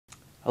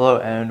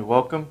Hello and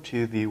welcome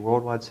to the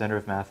Worldwide Center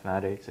of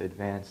Mathematics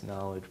Advanced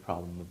Knowledge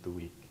Problem of the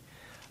Week.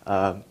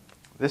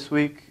 This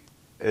week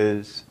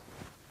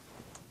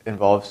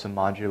involves some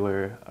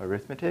modular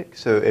arithmetic,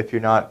 so if you're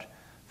not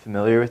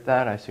familiar with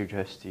that, I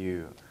suggest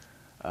you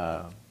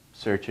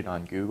search it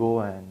on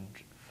Google and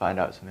find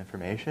out some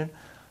information.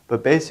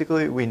 But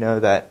basically, we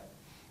know that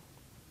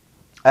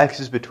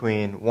x is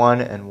between 1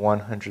 and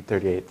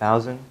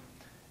 138,000,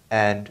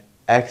 and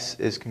x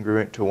is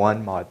congruent to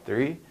 1 mod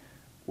 3,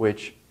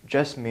 which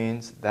just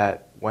means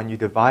that when you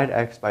divide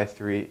x by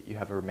 3, you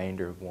have a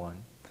remainder of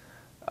 1.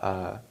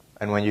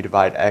 And when you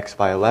divide x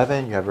by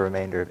 11, you have a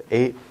remainder of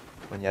 8.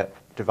 When you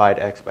divide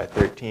x by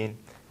 13, you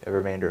have a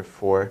remainder of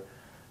 4,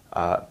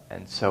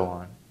 and so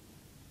on.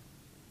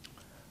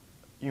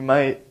 You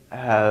might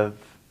have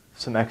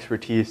some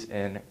expertise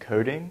in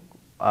coding,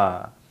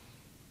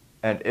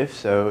 and if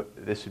so,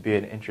 this would be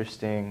an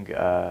interesting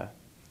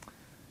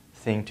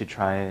thing to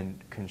try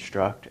and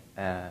construct.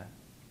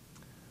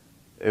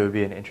 It would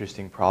be an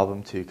interesting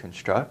problem to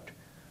construct,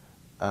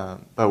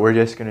 but we're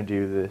just going to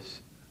do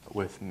this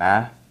with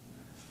math,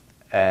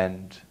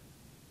 and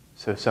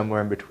so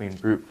somewhere in between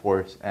brute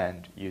force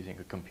and using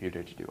a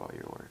computer to do all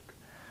your work.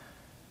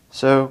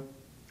 So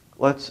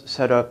let's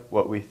set up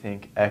what we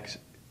think x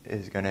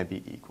is going to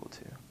be equal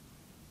to.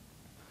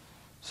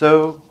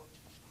 So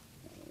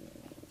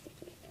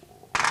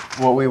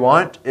what we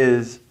want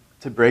is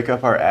to break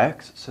up our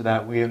x so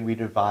that when we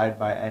divide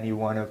by any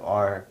one of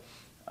our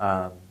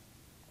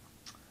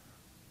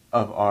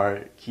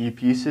key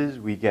pieces,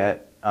 we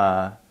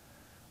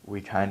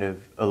kind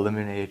of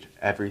eliminate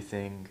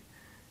everything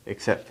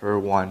except for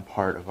one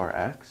part of our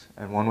x.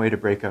 And one way to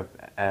break up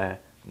a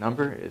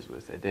number is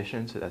with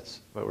addition, so that's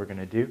what we're going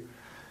to do.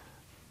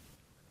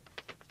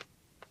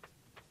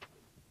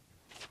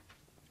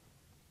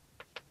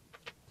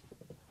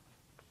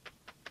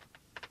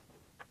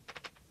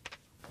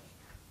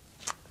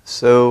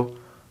 So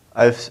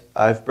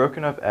I've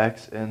broken up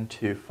x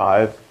into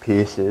 5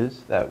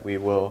 pieces that we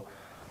will,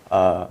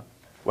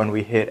 when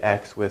we hit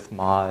x with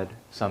mod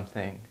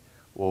something,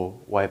 we'll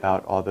wipe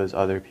out all those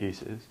other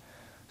pieces.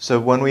 So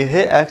when we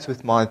hit x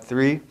with mod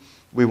 3,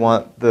 we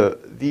want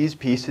these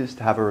pieces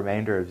to have a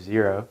remainder of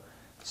 0.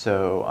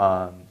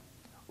 So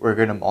we're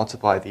going to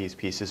multiply these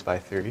pieces by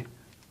 3.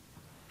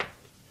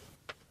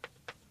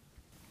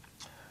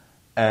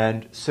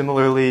 And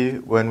similarly,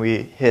 when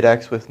we hit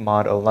x with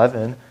mod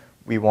 11,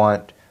 we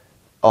want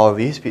all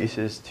these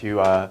pieces to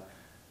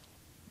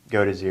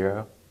go to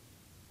 0,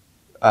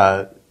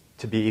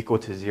 to be equal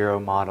to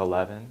 0 mod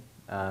 11.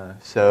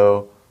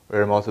 So we're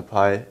going to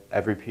multiply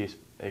every piece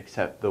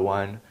except the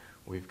one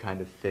we've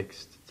kind of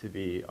fixed to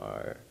be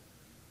our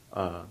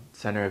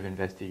center of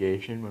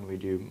investigation when we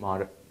do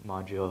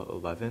modulo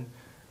 11.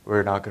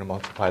 We're not going to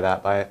multiply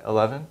that by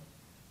 11.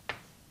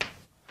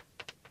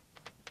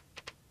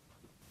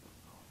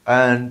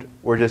 And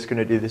we're just going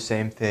to do the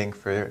same thing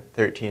for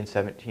 13,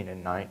 17,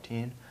 and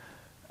 19.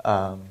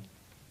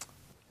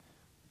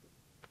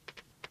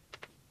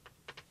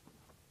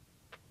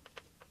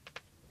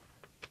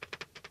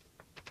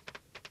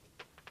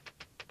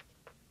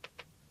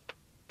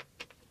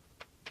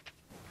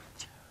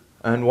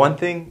 And one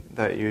thing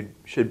that you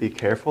should be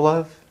careful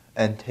of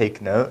and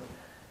take note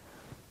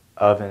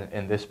of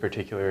in this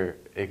particular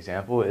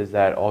example is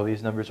that all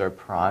these numbers are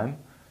prime,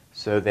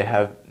 so they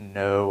have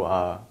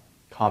no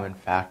common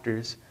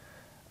factors,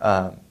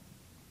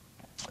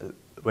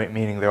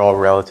 meaning they're all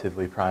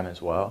relatively prime as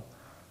well.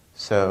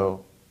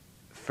 So,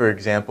 for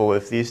example,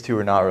 if these two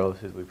are not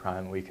relatively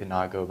prime, we could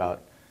not go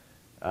about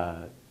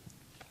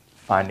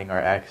finding our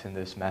x in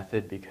this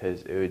method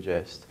because it would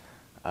just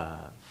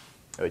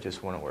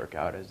wouldn't work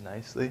out as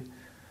nicely,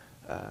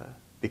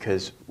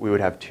 because we would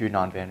have two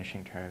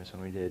non-vanishing terms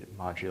when we did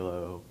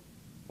modulo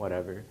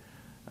whatever.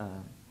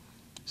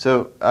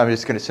 So I'm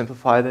just going to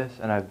simplify this,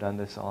 and I've done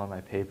this all in my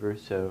paper,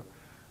 so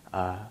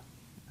I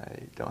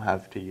don't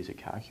have to use a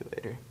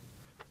calculator.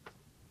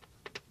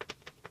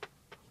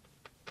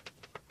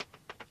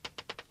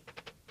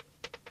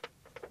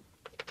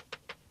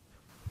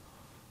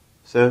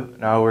 So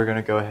now we're going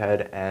to go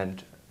ahead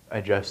and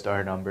adjust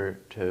our number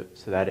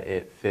so that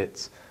it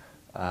fits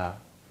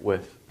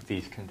with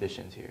these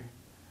conditions here.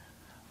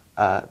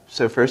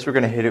 So first we're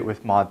going to hit it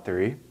with mod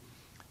 3.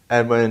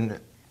 And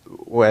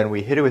when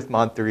we hit it with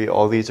mod 3,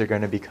 all these are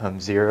going to become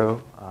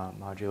 0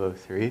 modulo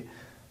 3.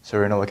 So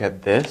we're going to look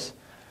at this,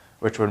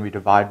 which when we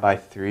divide by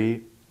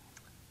 3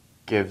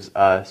 gives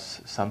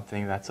us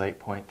something that's like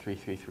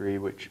 0.333,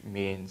 which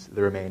means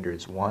the remainder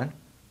is 1.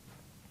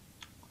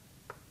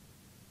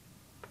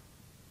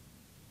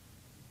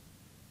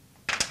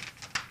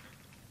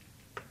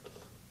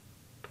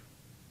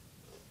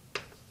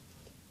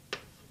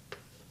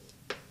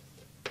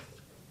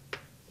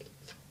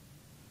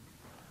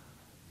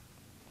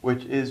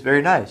 Which is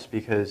very nice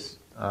because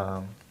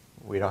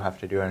we don't have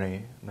to do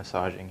any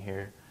massaging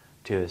here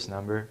to this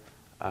number.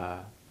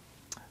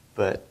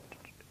 But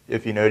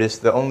if you notice,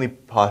 the only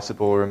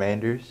possible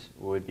remainders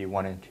would be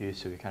 1 and 2,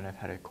 so we kind of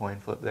had a coin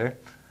flip there.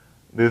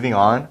 Moving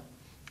on,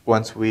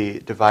 once we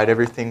divide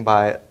everything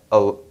by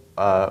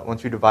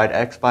once we divide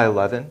x by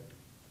 11,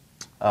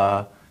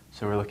 so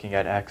we're looking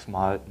at x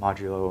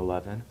modulo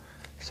 11.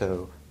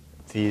 So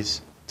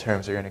these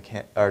terms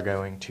are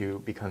going to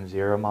become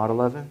 0 mod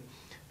 11.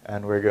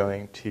 And we're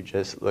going to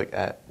just look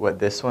at what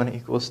this one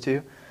equals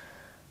to,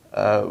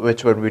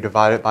 which when we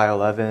divide it by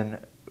 11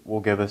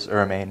 will give us a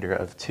remainder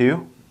of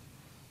 2.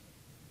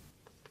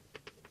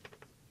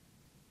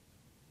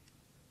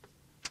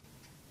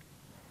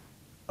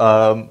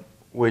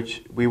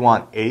 Which we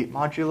want 8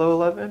 modulo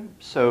 11.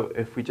 So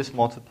if we just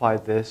multiply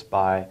this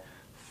by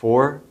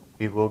 4,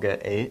 we will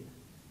get 8.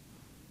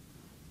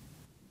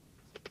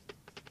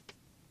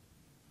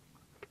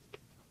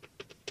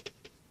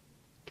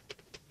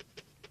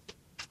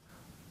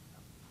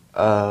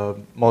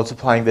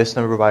 Multiplying this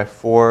number by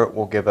 4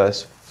 will give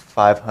us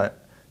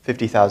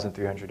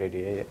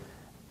 50,388.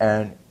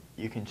 And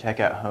you can check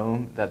at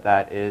home that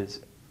that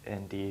is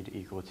indeed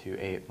equal to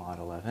 8 mod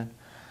 11.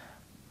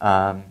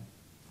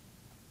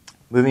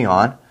 Moving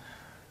on,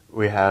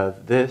 we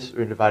have this.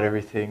 We divide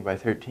everything by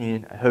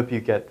 13. I hope you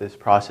get this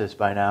process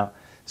by now.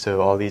 So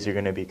all these are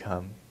going to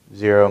become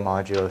 0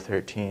 modulo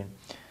 13.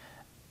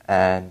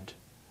 And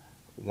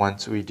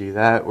once we do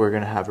that, we're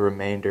going to have a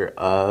remainder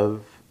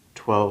of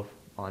 12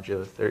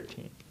 modulo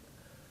 13.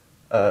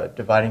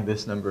 Dividing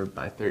this number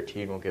by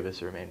 13 will give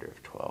us a remainder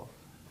of 12.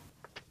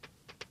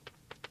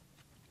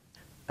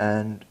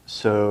 And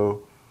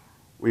so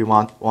we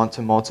want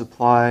to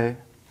multiply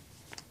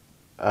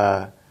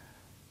 12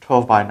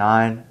 by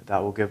 9.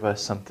 That will give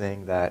us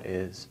something that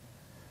is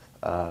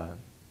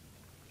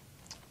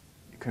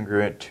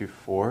congruent to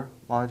 4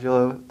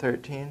 modulo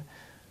 13,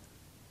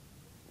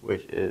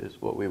 which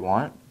is what we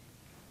want.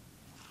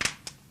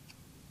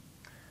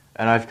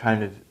 And I've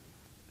kind of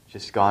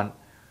just gone,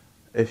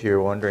 if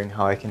you're wondering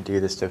how I can do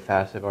this so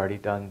fast, I've already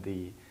done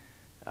the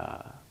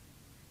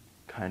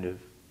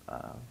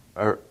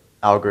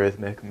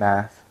algorithmic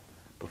math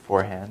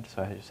beforehand,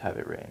 so I just have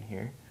it written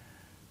here.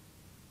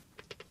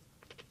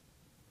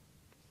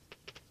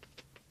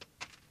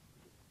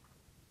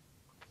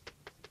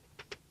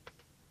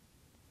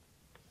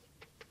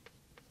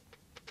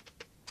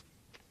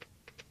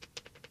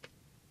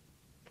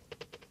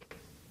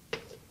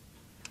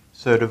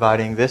 So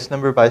dividing this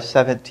number by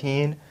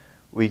 17,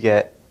 we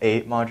get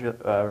 8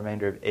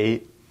 remainder of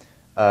 8.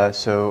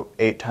 So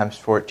 8 times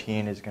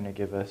 14 is going to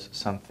give us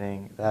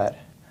something that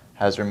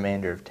has a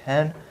remainder of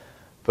 10.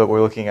 But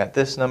we're looking at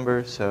this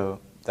number, so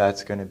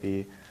that's going to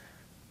be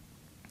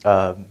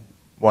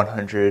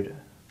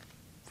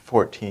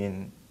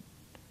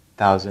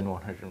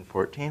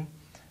 114,114.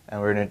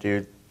 And we're going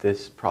to do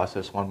this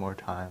process one more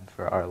time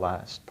for our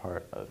last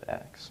part of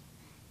x.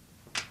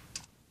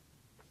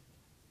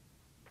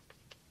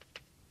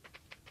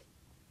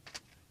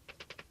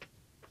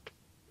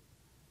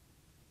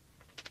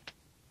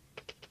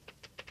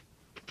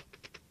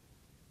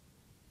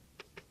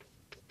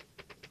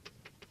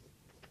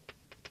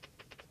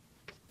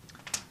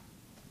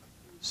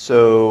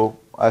 So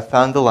I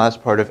found the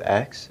last part of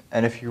x,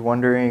 and if you're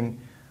wondering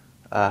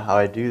how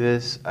I do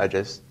this, I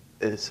just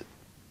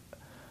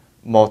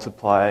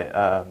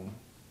multiply.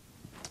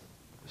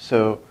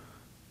 So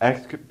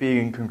x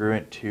being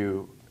congruent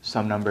to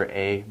some number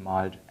a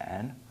mod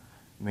n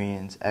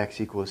means x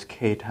equals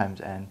k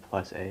times n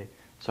plus a.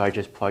 So I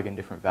just plug in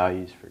different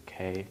values for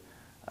k.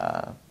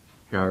 Here,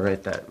 I'll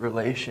write that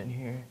relation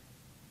here.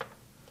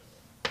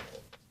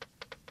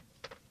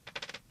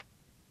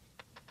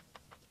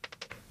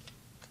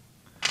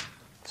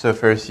 So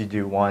first you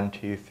do 1,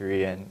 2,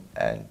 3, and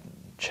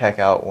check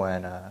out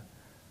when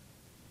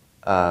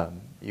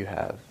you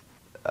have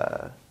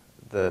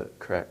the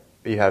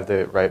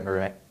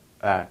right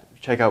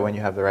check out when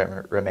you have the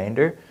right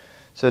remainder.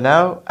 So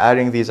now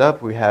adding these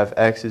up, we have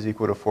x is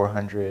equal to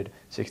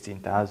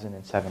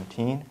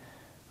 416,017,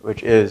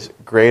 which is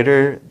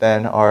greater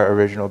than our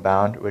original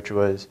bound, which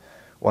was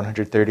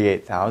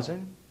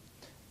 138,000,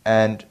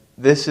 and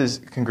this is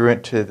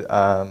congruent to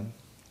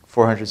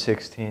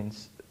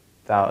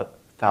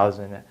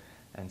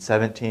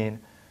 416,017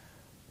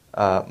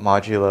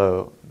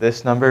 modulo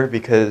this number,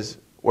 because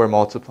we're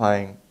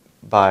multiplying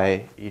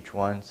by each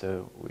one,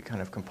 so we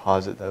kind of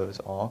composite those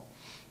all.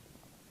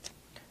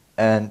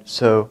 And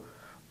so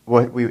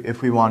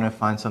if we want to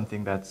find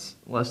something that's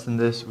less than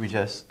this, we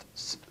just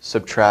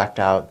subtract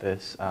out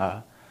this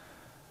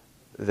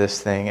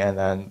this thing, and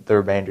then the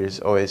remainder is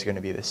always going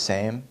to be the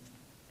same.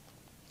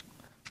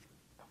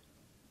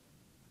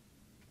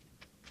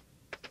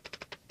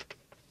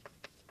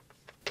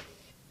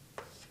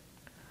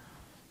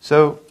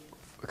 So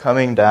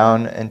coming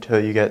down until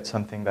you get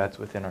something that's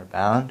within our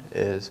bound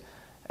is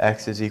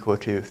x is equal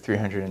to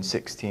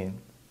 316.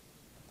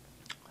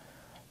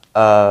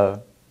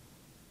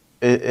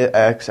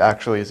 X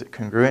actually is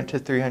congruent to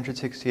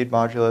 316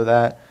 modulo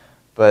that,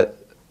 but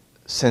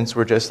since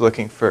we're just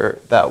looking for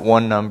that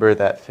one number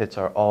that fits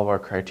all of our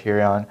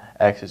criterion,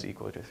 x is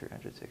equal to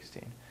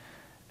 316.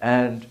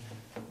 And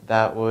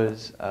that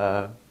was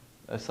a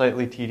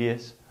slightly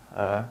tedious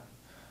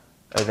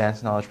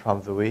advanced knowledge problem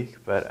of the week,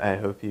 but I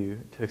hope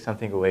you took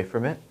something away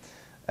from it.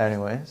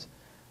 Anyways,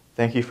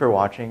 thank you for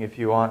watching. If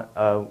you want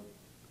a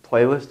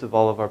playlist of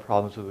all of our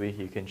problems of the week,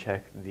 you can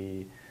check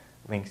the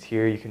links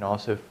here. You can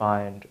also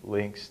find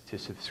links to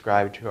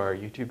subscribe to our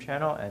YouTube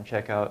channel and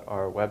check out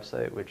our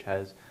website, which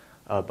has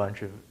a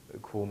bunch of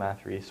cool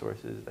math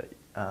resources that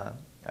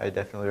I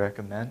definitely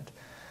recommend.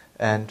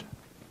 And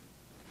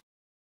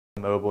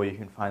mobile, you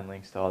can find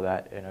links to all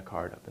that in a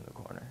card up in the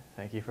corner.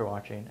 Thank you for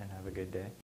watching and have a good day.